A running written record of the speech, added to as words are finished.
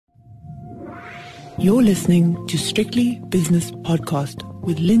You're listening to Strictly Business Podcast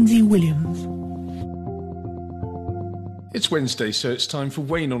with Lindsay Williams. It's Wednesday, so it's time for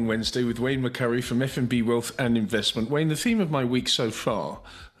Wayne on Wednesday with Wayne McCurrie from F&B Wealth and Investment. Wayne, the theme of my week so far,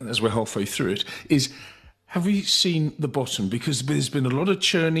 as we're halfway through it, is have we seen the bottom? Because there's been a lot of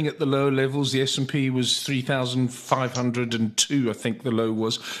churning at the lower levels. The S&P was 3,502, I think the low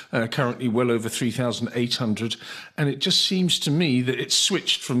was, currently well over 3,800. And it just seems to me that it's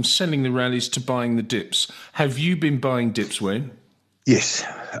switched from selling the rallies to buying the dips. Have you been buying dips, Wayne? Yes,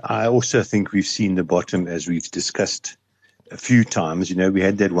 I also think we've seen the bottom, as we've discussed a few times. You know, we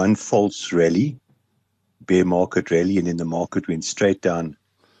had that one false rally, bear market rally, and then the market went straight down.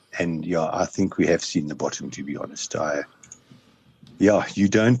 And yeah, I think we have seen the bottom, to be honest. You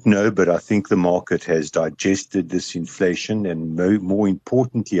don't know, but I think the market has digested this inflation and more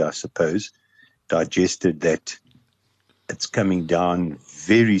importantly, I suppose, digested that it's coming down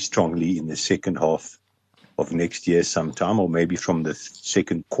very strongly in the second half of next year sometime, or maybe from the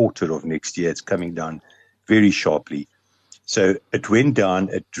second quarter of next year. It's coming down very sharply. So it went down,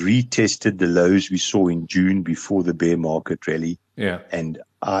 it retested the lows we saw in June before the bear market rally. Yeah. And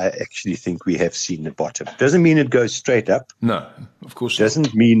I actually think we have seen the bottom. Doesn't mean it goes straight up. No, of course not.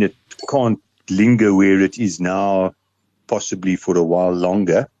 Doesn't mean it can't linger where it is now, possibly for a while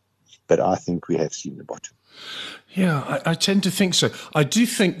longer. But I think we have seen the bottom. Yeah, I tend to think so. I do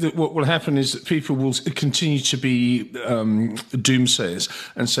think that what will happen is that people will continue to be doomsayers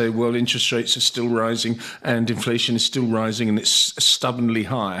and say, well, interest rates are still rising and inflation is still rising and it's stubbornly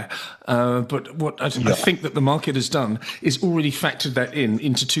high. But what I think that the market has done is already factored that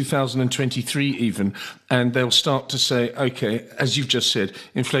into 2023 even, and they'll start to say, okay, as you've just said,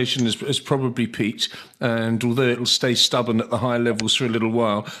 inflation has probably peaked, and although it'll stay stubborn at the high levels for a little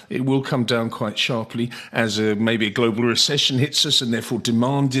while, it will come down quite sharply as maybe a global recession hits us, and therefore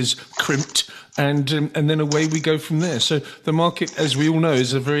demand is crimped, and then away we go from there. So the market, as we all know,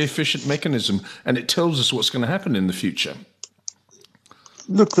 is a very efficient mechanism, and it tells us what's going to happen in the future.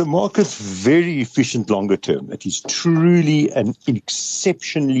 Look, the market's very efficient longer term. It is truly and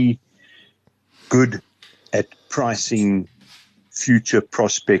exceptionally good at pricing future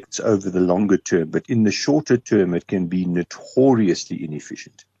prospects over the longer term, but in the shorter term, it can be notoriously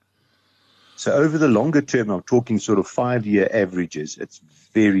inefficient. So over the longer term, I'm talking sort of 5-year averages, it's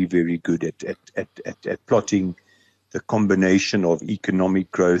very, very good at plotting the combination of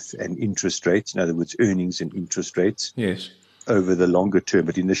economic growth and interest rates, in other words, earnings and interest rates. Yes. Over the longer term,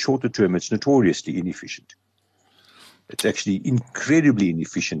 but in the shorter term, it's notoriously inefficient. It's actually incredibly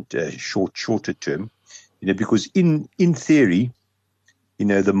inefficient shorter term, because in theory,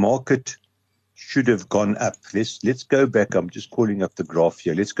 the market should have gone up. Let's go back. I'm just calling up the graph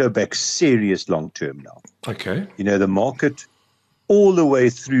here. Let's go back serious long term now. Okay. The market all the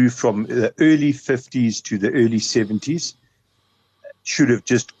way through from the early 50s to the early 70s should have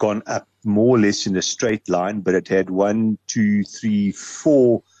just gone up more or less in a straight line, but it had 1, 2, 3,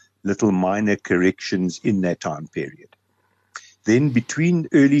 4 little minor corrections in that time period. Then between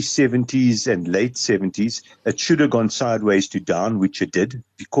early 70s and late 70s, it should have gone sideways to down, which it did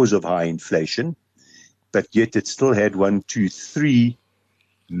because of high inflation, but yet it still had 1, 2, 3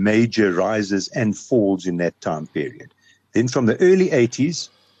 major rises and falls in that time period. Then from the early 80s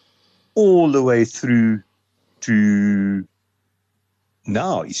all the way through to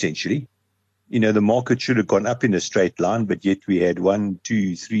now, essentially, the market should have gone up in a straight line, but yet we had 1,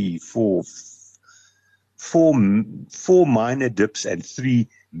 2, 3, 4 minor dips and 3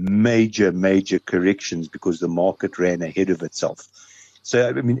 major corrections because the market ran ahead of itself.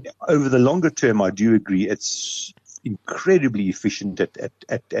 So, over the longer term, I do agree it's incredibly efficient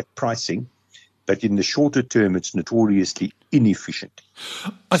at pricing, but in the shorter term, it's notoriously inefficient.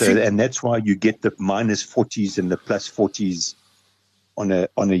 And that's why you get the minus 40s and the plus 40s on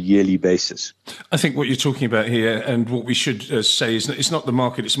a yearly basis. I think what you're talking about here, and what we should say, is it's not the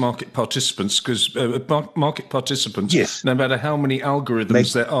market, it's market participants, because market participants, yes, no matter how many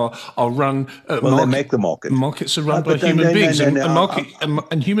algorithms there are run... they make the market. Markets are run by human beings,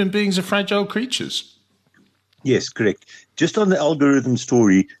 and human beings are fragile creatures. Yes, correct. Just on the algorithm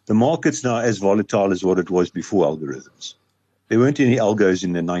story, the market's now as volatile as what it was before algorithms. There weren't any algos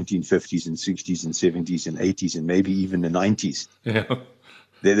in the 1950s and 60s and 70s and 80s and maybe even the 90s. Yeah.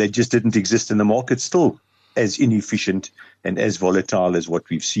 They just didn't exist, and the market's still as inefficient and as volatile as what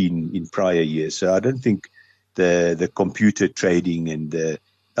we've seen in prior years. So I don't think the computer trading and the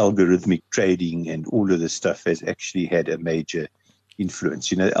algorithmic trading and all of this stuff has actually had a major influence.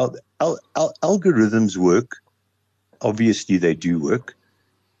 Algorithms work. Obviously, they do work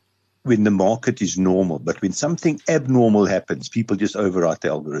when the market is normal. But when something abnormal happens, people just overwrite the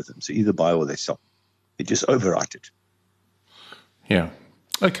algorithm. So either buy or they sell. They just overwrite it. Yeah.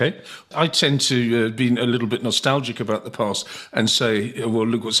 Okay. I tend to be a little bit nostalgic about the past and say, well,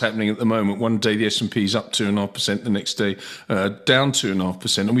 look what's happening at the moment. One day the S&P's up 2.5%, the next day down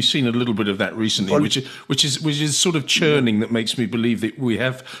 2.5%. And we've seen a little bit of that recently, which is sort of churning that makes me believe that we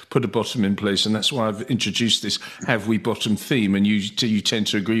have put a bottom in place. And that's why I've introduced this have we bottom theme. And you tend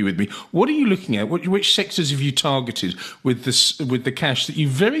to agree with me. What are you looking at? Which sectors have you targeted with the cash that you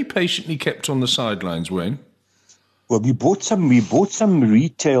very patiently kept on the sidelines, Wayne? Well, we bought some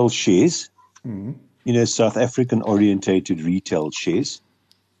retail shares, South African orientated retail shares,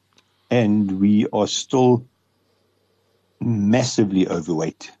 and we are still massively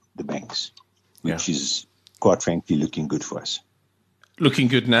overweight the banks, which is quite frankly looking good for us. Looking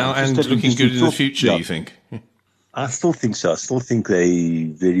good now and looking good in the future, you think? I still think so. I still think they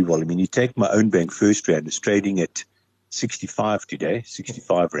very well. I mean, you take my own bank, First Rand, is trading at 65 today,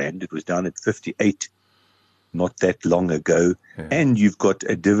 65 Rand. It was down at 58 not that long ago, and you've got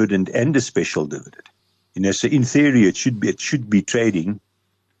a dividend and a special dividend. So in theory, it should be trading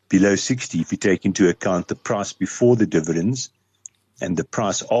below 60 if you take into account the price before the dividends and the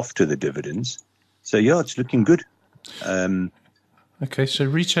price after the dividends. So it's looking good. Okay, so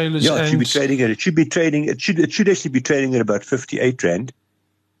retailers. It should be trading at. It should actually be trading at about 58 Rand,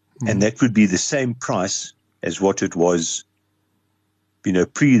 and that would be the same price as what it was,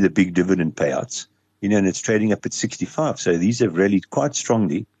 pre the big dividend payouts. And it's trading up at 65. So these have rallied quite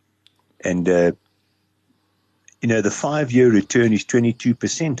strongly. And, the 5-year return is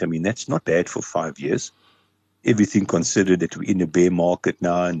 22%. I mean, that's not bad for 5 years. Everything considered that we're in a bear market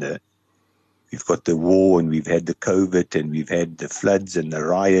now, and we've got the war, and we've had the COVID, and we've had the floods and the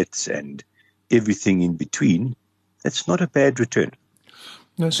riots and everything in between. That's not a bad return.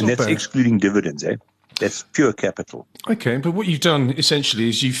 No, and that's excluding dividends, eh? That's pure capital. Okay, but what you've done essentially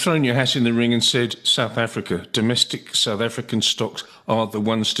is you've thrown your hat in the ring and said South Africa, domestic South African stocks are the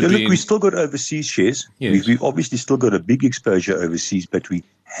ones to be in. Look, we still got overseas shares. Yes. We've obviously still got a big exposure overseas, but we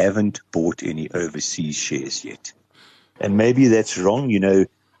haven't bought any overseas shares yet. And maybe that's wrong,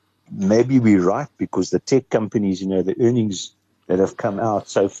 maybe we're right, because the tech companies, the earnings that have come out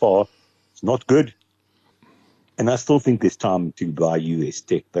so far, it's not good. And I still think there's time to buy US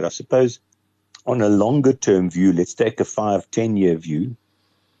tech, but I suppose on a longer term view, let's take a 5-10 year view,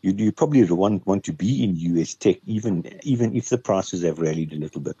 you probably want to be in US tech, even if the prices have rallied a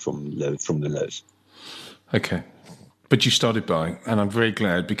little bit from the lows. Okay. But you started buying, and I'm very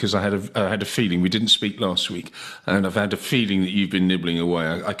glad, because I had a feeling, we didn't speak last week, and I've had a feeling that you've been nibbling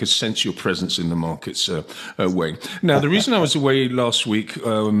away. I could sense your presence in the markets, Wayne. Now, the reason I was away last week,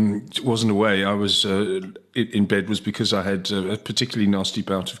 wasn't away, I was in bed, was because I had a particularly nasty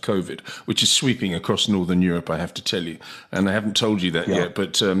bout of COVID, which is sweeping across Northern Europe, I have to tell you. And I haven't told you that yet,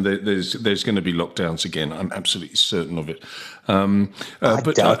 but there's going to be lockdowns again. I'm absolutely certain of it. I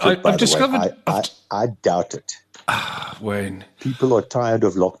doubt it. Wayne. People are tired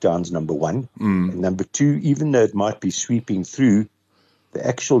of lockdowns, number one. And number two, even though it might be sweeping through, the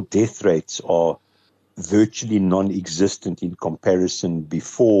actual death rates are virtually non-existent in comparison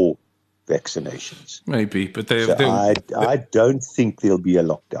before vaccinations. Maybe, but I don't think there'll be a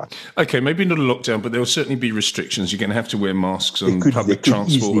lockdown. Okay, maybe not a lockdown, but there'll certainly be restrictions. You're going to have to wear masks on public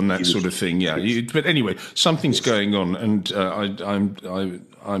transport and that sort of thing. Yeah, but anyway, something's going on, and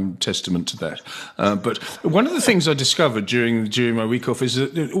I'm testament to that. But one of the things I discovered during my week off is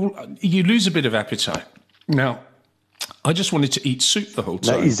that you lose a bit of appetite. Now, I just wanted to eat soup the whole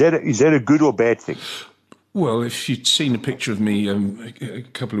time. Now, is that a good or bad thing? Well, if you'd seen a picture of me a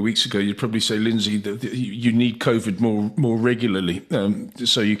couple of weeks ago, you'd probably say, Lindsay, that you need COVID more regularly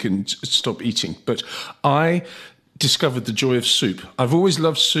so you can stop eating. But I discovered the joy of soup. I've always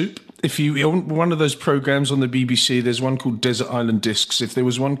loved soup. If you one of those programs on the BBC, there's one called Desert Island Discs. If there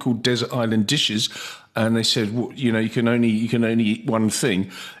was one called Desert Island Dishes, and they said, well, you can only eat one thing,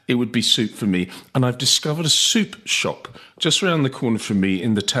 it would be soup for me. And I've discovered a soup shop just around the corner from me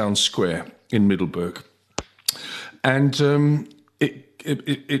in the town square in Middelburg. And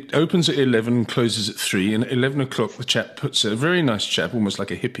it opens at 11 and closes at 3. And at 11 o'clock, the chap puts a very nice chap, almost like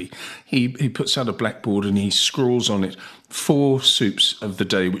a hippie. He puts out a blackboard and he scrawls on it 4 soups of the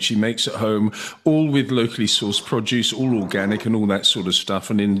day, which he makes at home, all with locally sourced produce, all organic and all that sort of stuff,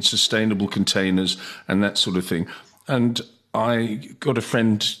 and in sustainable containers and that sort of thing. And I got a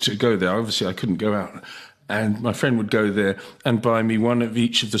friend to go there. Obviously, I couldn't go out. And my friend would go there and buy me one of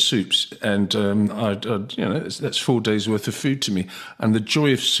each of the soups, and I'd that's 4 days worth of food to me. And the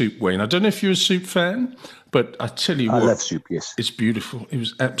joy of soup, Wayne. I don't know if you're a soup fan, but I tell you what, I love soup. Yes, it's beautiful. It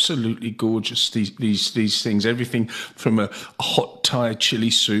was absolutely gorgeous. These things, everything from a hot Thai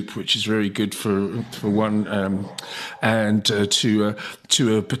chili soup, which is very good for one, and to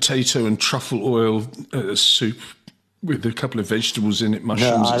a potato and truffle oil soup with a couple of vegetables in it,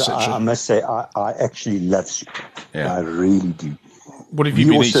 mushrooms, etc. I must say, I actually love soup. Yeah. I really do. What have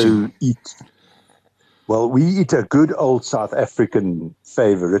you been eating? We eat a good old South African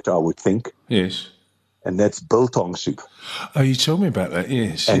favourite, I would think. Yes. And that's biltong soup. Oh, you told me about that,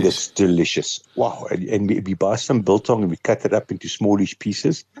 yes. And yes. It's delicious. Wow. And we buy some biltong and we cut it up into smallish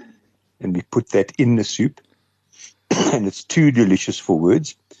pieces and we put that in the soup. And it's too delicious for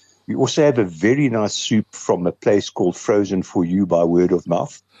words. We also have a very nice soup from a place called Frozen for You by word of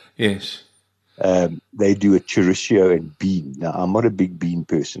mouth. Yes. They do a chorizo and bean. Now, I'm not a big bean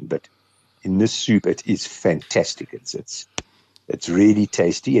person, but in this soup, it is fantastic. It's really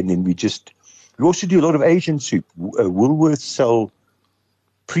tasty. And then we also do a lot of Asian soup. Woolworths sell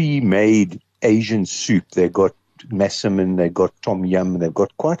pre-made Asian soup. They've got massaman, they've got tom yum, they've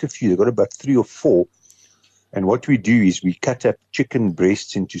got quite a few. They've got about 3 or 4. And what we do is we cut up chicken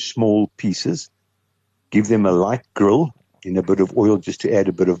breasts into small pieces, give them a light grill in a bit of oil just to add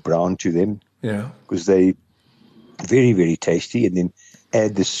a bit of brown to them. Yeah. Because they're very, very tasty. And then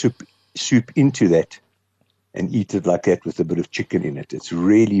add the soup into that and eat it like that with a bit of chicken in it. It's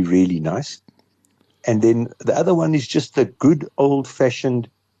really, really nice. And then the other one is just the good old-fashioned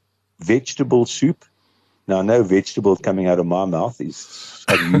vegetable soup. Now, no vegetable coming out of my mouth is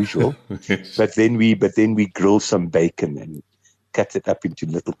unusual, Yes. but then we grill some bacon and cut it up into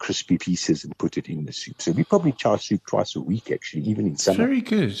little crispy pieces and put it in the soup. So we probably try soup twice a week, actually, even in summer. Very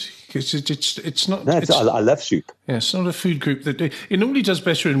good, because it's not. No, I love soup. Yeah, it's not a food group that it normally does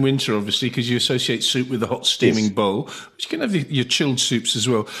better in winter, obviously, because you associate soup with a hot steaming bowl. But you can have your chilled soups as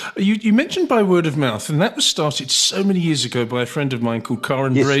well. You mentioned by word of mouth, and that was started so many years ago by a friend of mine called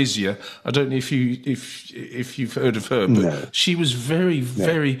Karen Brazier. I don't know if you've heard of her, but she was a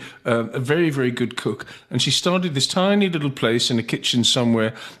very, very good cook, and she started this tiny little place in a kitchen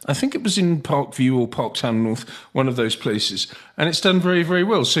somewhere. I think it was in Parkview or Parktown North, one of those places, and it's done very, very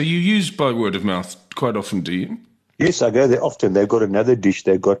well. So you use by word of mouth quite often, do you? Yes, I go there often. They've got another dish.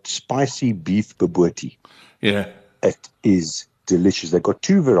 They've got spicy beef bobotie. Yeah. It is delicious. They've got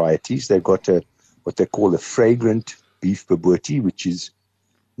 2 varieties. They've got what they call a fragrant beef bobotie, which is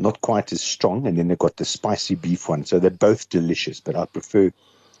not quite as strong, and then they've got the spicy beef one. So they're both delicious, but I prefer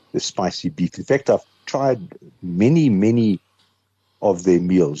the spicy beef. In fact, I've tried many of their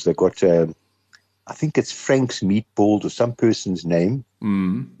meals. They've got, I think it's Frank's Meatballs or some person's name.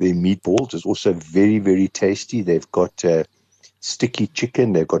 Their meatballs is also very, very tasty. They've got sticky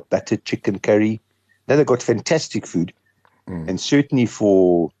chicken. They've got buttered chicken curry. Now, they've got fantastic food. And certainly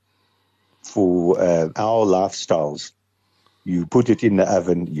for our lifestyles, you put it in the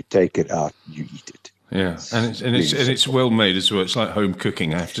oven, you take it out, you eat it. Yeah, it's well made as well. It's like home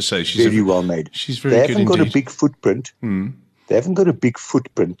cooking, I have to say. She's very well made. She's very good indeed. They haven't got a big footprint. They haven't got a big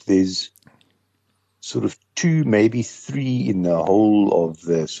footprint. There's sort of 2, maybe 3 in the whole of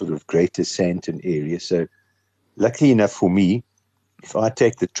the sort of greater Sandton area. So luckily enough for me, if I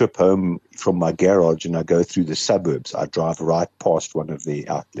take the trip home from my garage and I go through the suburbs, I drive right past one of the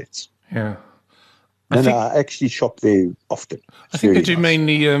outlets. Yeah. I actually shop there often. I think they do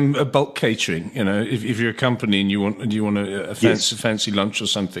mainly a bulk catering. You know, if you're a company and you want a fancy lunch or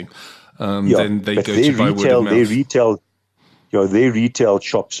something, then they go to by word of mouth. Their retail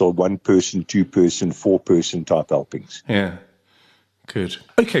shops are 1-person, 2-person, 4-person type helpings. Yeah. Good.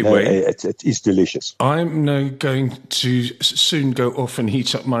 Okay, Wayne. It is delicious. I'm now going to soon go off and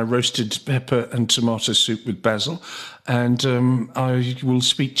heat up my roasted pepper and tomato soup with basil, and I will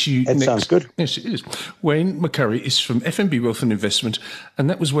speak to you next. That sounds good. Yes, it is. Wayne McCurrie is from FNB Wealth and Investment, and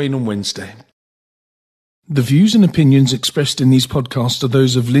that was Wayne on Wednesday. The views and opinions expressed in these podcasts are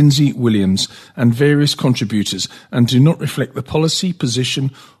those of Lindsay Williams and various contributors and do not reflect the policy,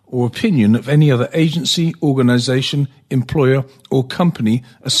 position, or opinion of any other agency, organisation, employer, or company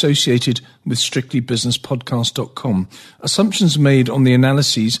associated with strictlybusinesspodcast.com. Assumptions made on the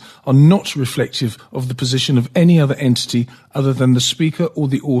analyses are not reflective of the position of any other entity other than the speaker or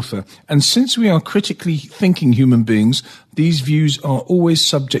the author. And since we are critically thinking human beings, these views are always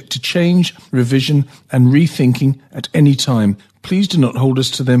subject to change, revision, and rethinking at any time. Please do not hold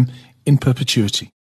us to them in perpetuity.